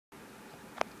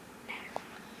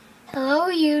Hello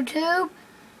YouTube,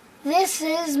 this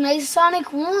is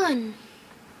Masonic1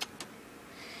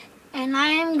 and I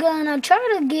am gonna try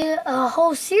to get a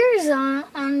whole series on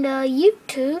the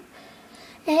YouTube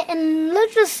and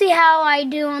let's just see how I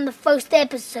do on the first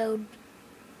episode.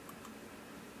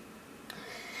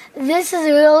 This is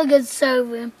a really good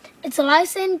server. It's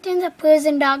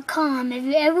lifesentence.prison.com. If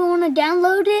you ever want to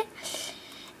download it,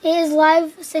 it is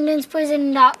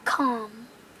lifesentenceprison.com.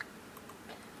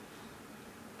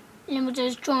 Let me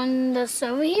just join the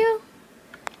server here.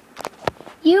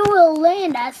 You will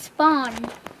land at spawn.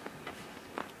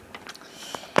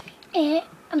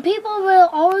 And people will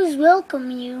always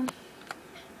welcome you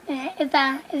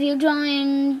if you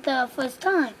join the first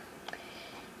time.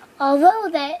 Although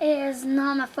that is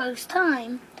not my first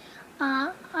time,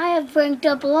 I have ranked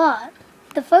up a lot.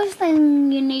 The first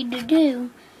thing you need to do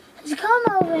is come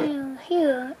over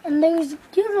here, and there's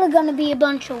usually going to be a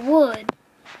bunch of wood.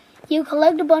 You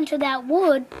collect a bunch of that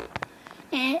wood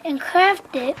and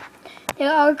craft it.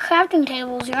 There are crafting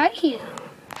tables right here.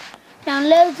 Now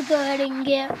let's go ahead and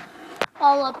get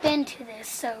all up into this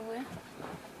server.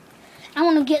 I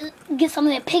want to get some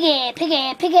of the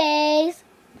piggies.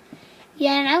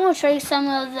 Yeah, and I'm going to show you some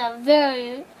of the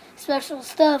very special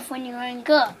stuff when you rank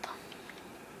up.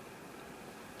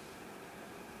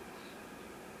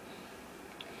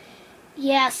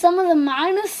 Yeah, some of the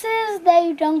minuses that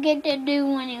you don't get to do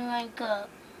when you rank up.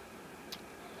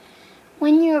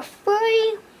 When you're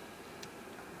free,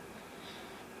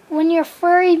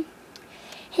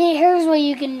 here's what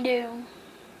you can do.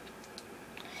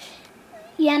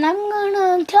 Yeah, and I'm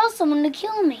gonna tell someone to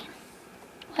kill me.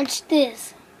 Watch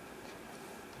this.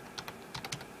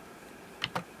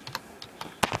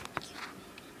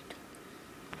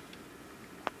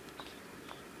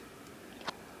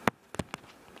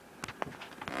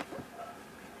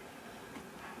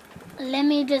 Let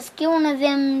me just get one of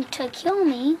them to kill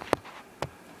me.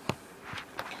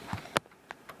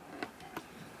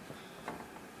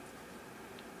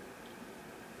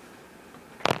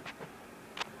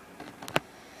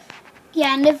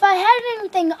 Yeah, and if I had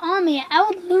anything on me, I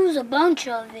would lose a bunch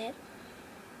of it.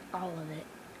 All of it?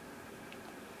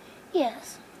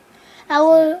 Yes. I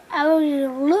would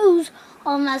lose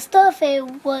all my stuff if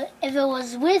it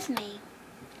was with me.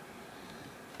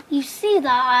 You see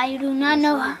that I do not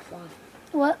know how...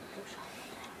 What?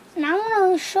 And I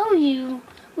want to show you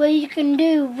what you can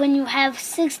do when you have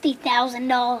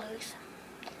 $60,000.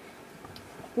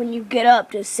 When you get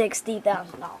up to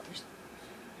 $60,000.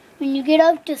 When you get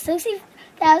up to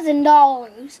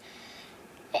 $60,000,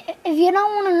 if you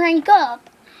don't want to rank up,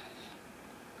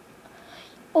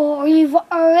 or you've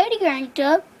already ranked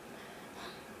up,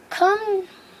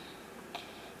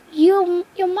 you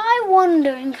might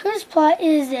wondering, whose plot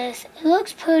is this? It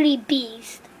looks pretty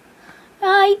beast.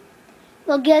 Right?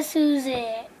 Well, guess whose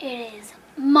it is?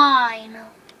 Mine.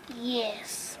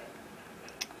 Yes.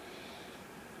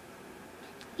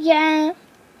 Yeah,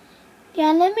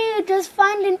 let me just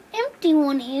find an empty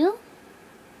one here,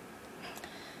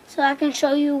 so I can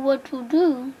show you what to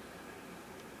do.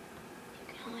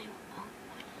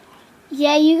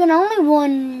 Yeah, you can only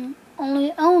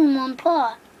own one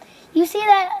plot. You see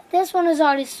that this one is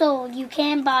already sold. You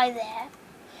can't buy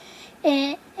that.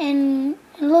 And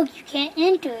look, you can't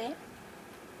enter it.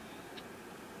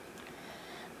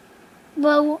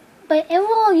 But it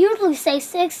will usually say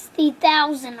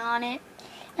 60,000 on it.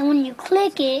 And when you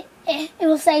click it, it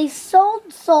will say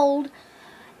sold,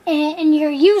 and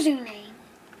your username.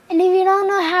 And if you don't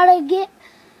know how to get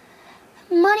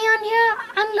money on here,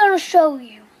 I'm going to show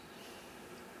you.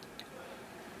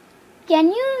 Yeah, and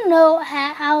you know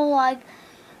how like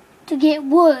to get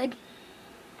wood.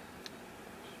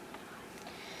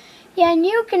 Yeah, and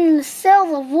you can sell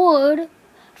the wood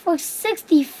for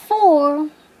 64.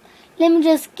 Let me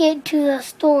just get to the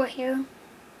store here.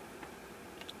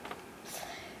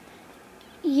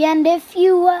 Yeah, and if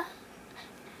you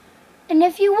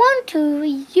want to,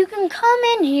 you can come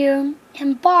in here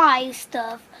and buy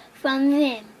stuff from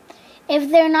them. If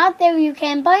they're not there, you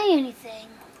can't buy anything.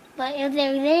 But if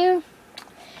they're there,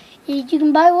 you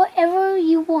can buy whatever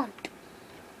you want.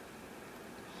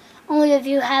 Only if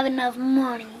you have enough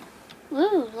money.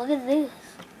 Ooh, look at this.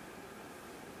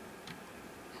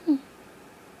 I'm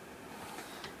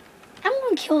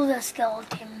going to kill the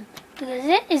skeleton because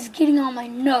it is getting on my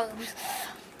nerves.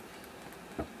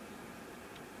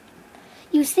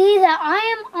 You see that I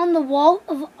am on the wall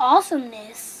of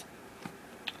awesomeness.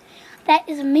 That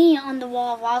is me on the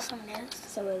wall of awesomeness.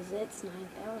 So is it's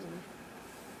 9,000.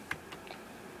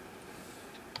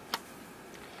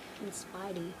 And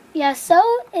Spidey. Yeah, so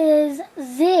is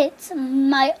Zitz,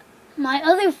 my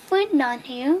other friend on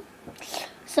here.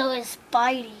 So it's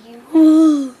Spidey.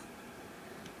 You.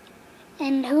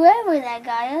 And whoever that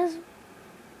guy is,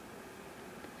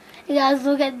 you guys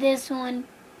look at this one.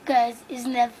 Guys,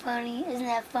 isn't that funny? Isn't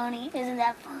that funny? Isn't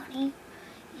that funny?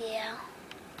 Yeah.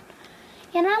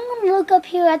 And I'm going to look up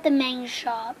here at the main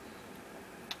shop.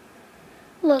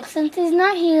 Look, since he's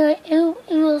not here, it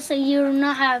will say you do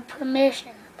not have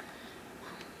permission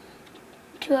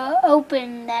to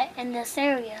open that in this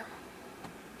area.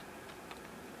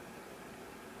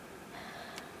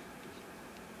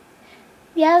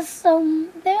 Yes, so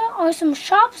there are some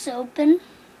shops open.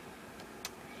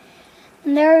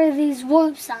 And there are these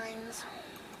warp signs.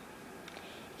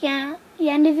 Yeah,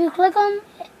 and if you click on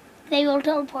them, they will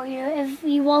teleport you. If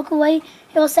you walk away,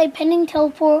 it will say pending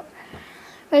teleport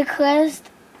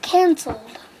request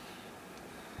cancelled.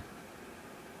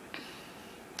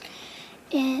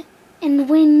 And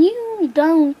when you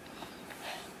don't,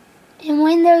 and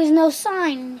when there is no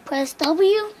sign, press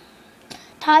W,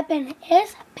 type in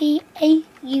SPAUN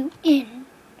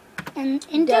and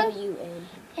enter. WN.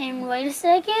 And wait a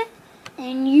second,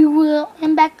 and you will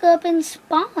end back up and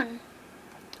spawn.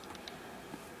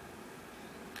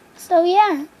 So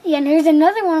yeah, and here's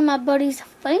another one of my buddies,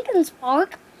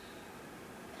 Frankenspark.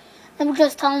 Let me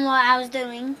just tell him what I was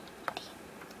doing.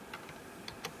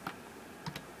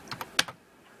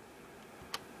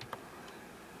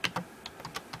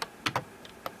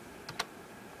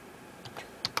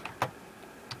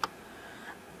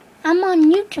 I'm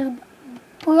on YouTube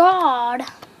broadcasting.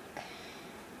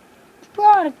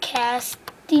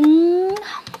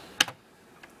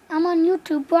 I'm on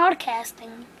YouTube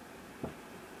broadcasting.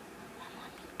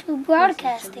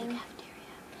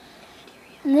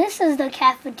 And this is the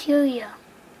cafeteria.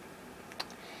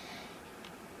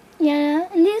 Yeah,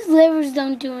 and these livers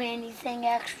don't do anything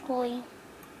actually.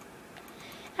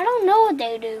 I don't know what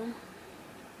they do.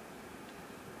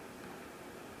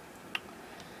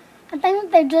 I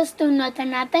think they just do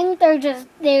nothing. I think they're just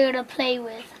there to play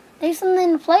with. There's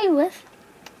something to play with.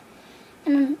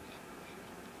 And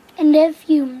if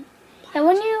you, and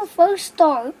when you first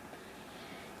start,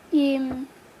 you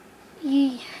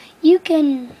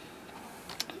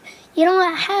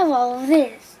don't have all of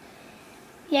this.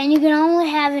 Yeah, and you can only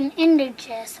have an ender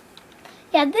chest.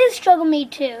 Yeah, this struggled me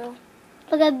too.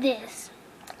 Look at this.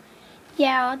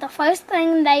 Yeah, the first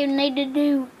thing that you need to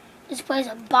do is press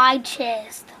a buy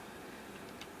chest.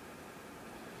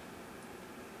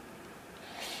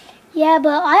 Yeah,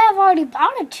 but I have already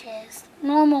bought a chest.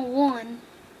 Normal one.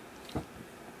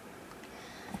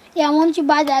 Yeah, once you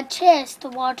buy that chest,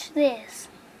 watch this.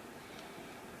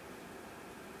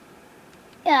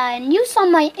 Yeah, and you saw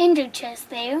my ender chest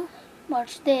there.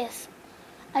 Watch this.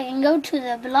 I can go to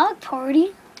the block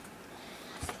party,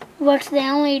 which they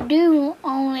only do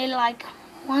like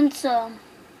once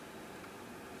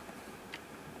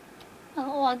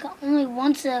only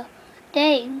once a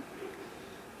day.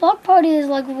 Block party is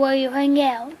like where you hang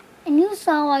out. And you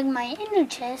saw like my ender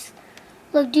chest.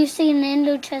 Look, do you see an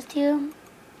ender chest here?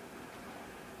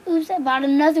 Oops, I bought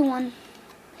another one.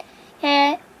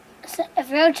 Yeah, so if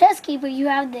you're a chest keeper, you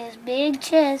have this big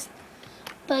chest.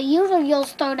 But usually you'll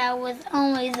start out with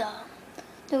only the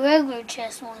regular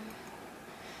chest one.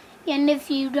 And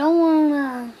if you don't want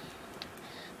to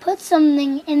put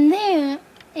something in there,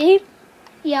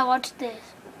 yeah, watch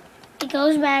this. It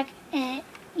goes back and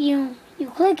you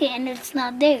click it and it's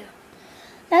not there.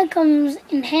 That comes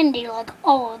in handy like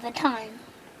all the time.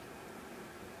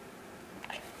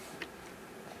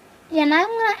 Yeah, and I'm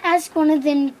going to ask one of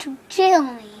them to jail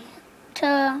me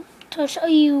to show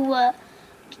you what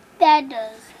that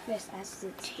does. Yes, ask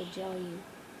it to jail you.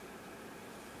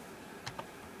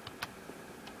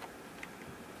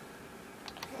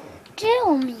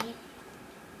 Jail me.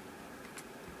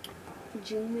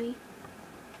 Jail me.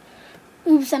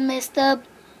 Oops, I messed up.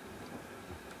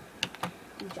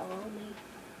 Jail me.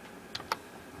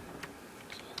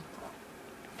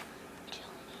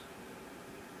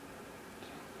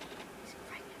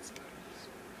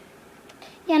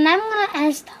 Yeah, and I'm going to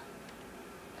ask them.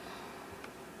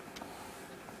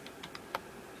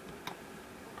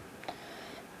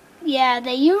 Yeah,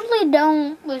 they usually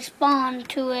don't respond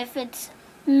to if it's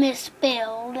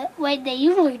misspelled. Wait, they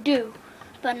usually do,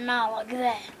 but not like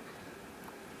that.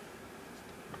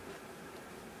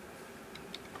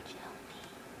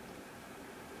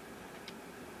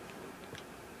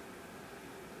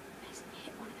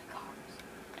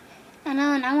 I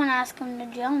know, and I want to ask him to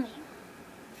jail me.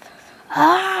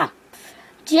 Ah!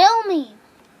 Jail me!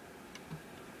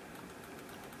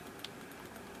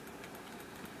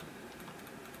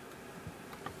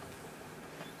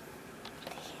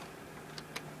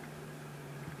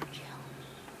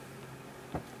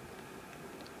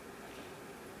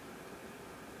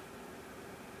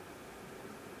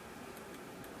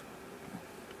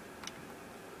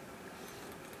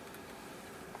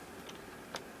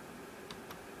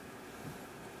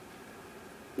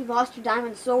 You lost your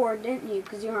diamond sword, didn't you?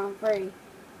 Because you were on free.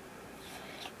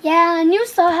 Yeah, and you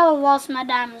saw how I lost my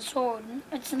diamond sword.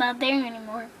 It's not there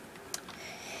anymore.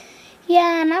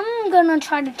 Yeah, and I'm gonna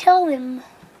try to tell him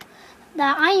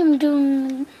that I am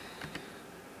doing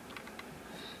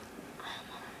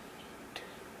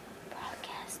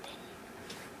broadcasting.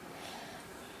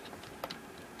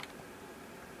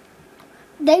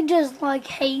 They just like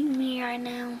hate me right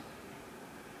now.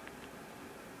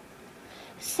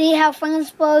 See how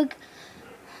Facebook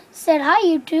said hi,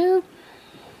 YouTube.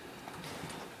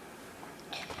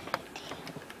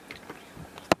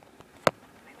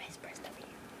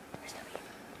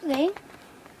 Okay.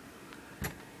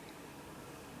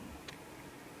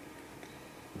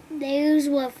 There's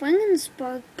what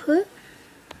Frankenstein put.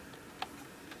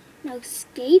 No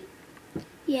escape.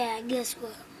 Yeah, guess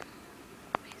what?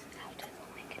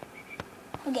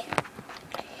 Okay.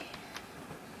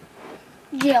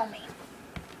 Jail me.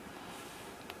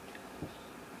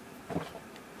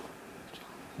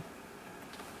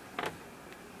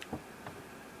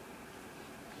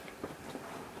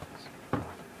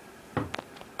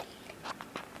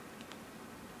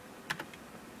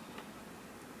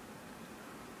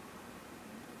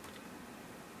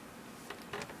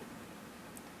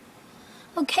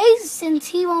 Okay, since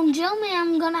he won't jail me,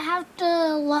 I'm gonna have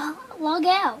to log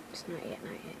out. It's not yet,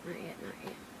 not yet, not yet, not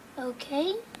yet.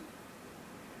 Okay.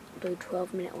 Do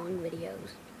 12-minute long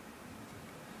videos.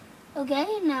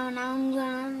 Okay, now I'm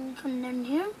gonna come down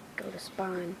here. Go to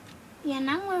spawn. Yeah, and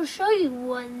I'm gonna show you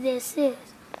what this is.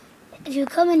 If you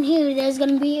come in here, there's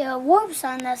gonna be a warp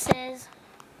sign that says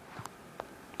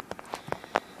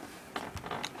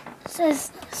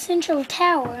Central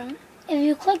Tower. If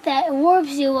you click that, it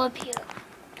warps you up here.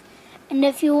 And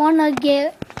if you want to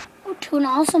get to an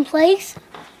awesome place,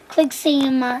 click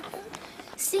Seeing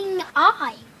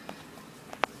Eye.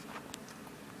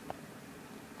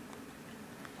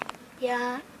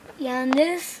 Yeah, and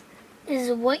this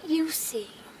is what you see.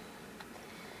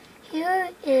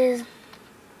 Here's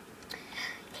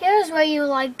where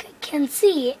you can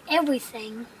see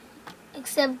everything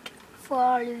except for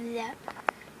all of that.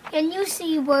 And you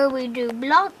see where we do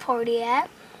block party at.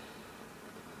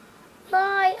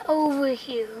 Right over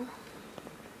here.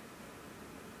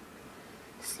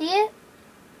 See it?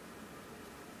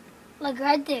 Like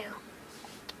right there.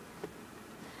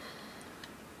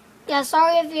 Yeah,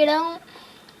 sorry if you don't.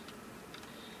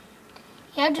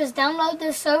 Yeah, just download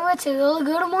this server to a really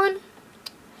good one.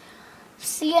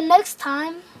 See you next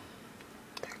time.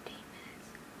 13 minutes.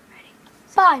 Ready?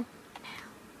 Bye.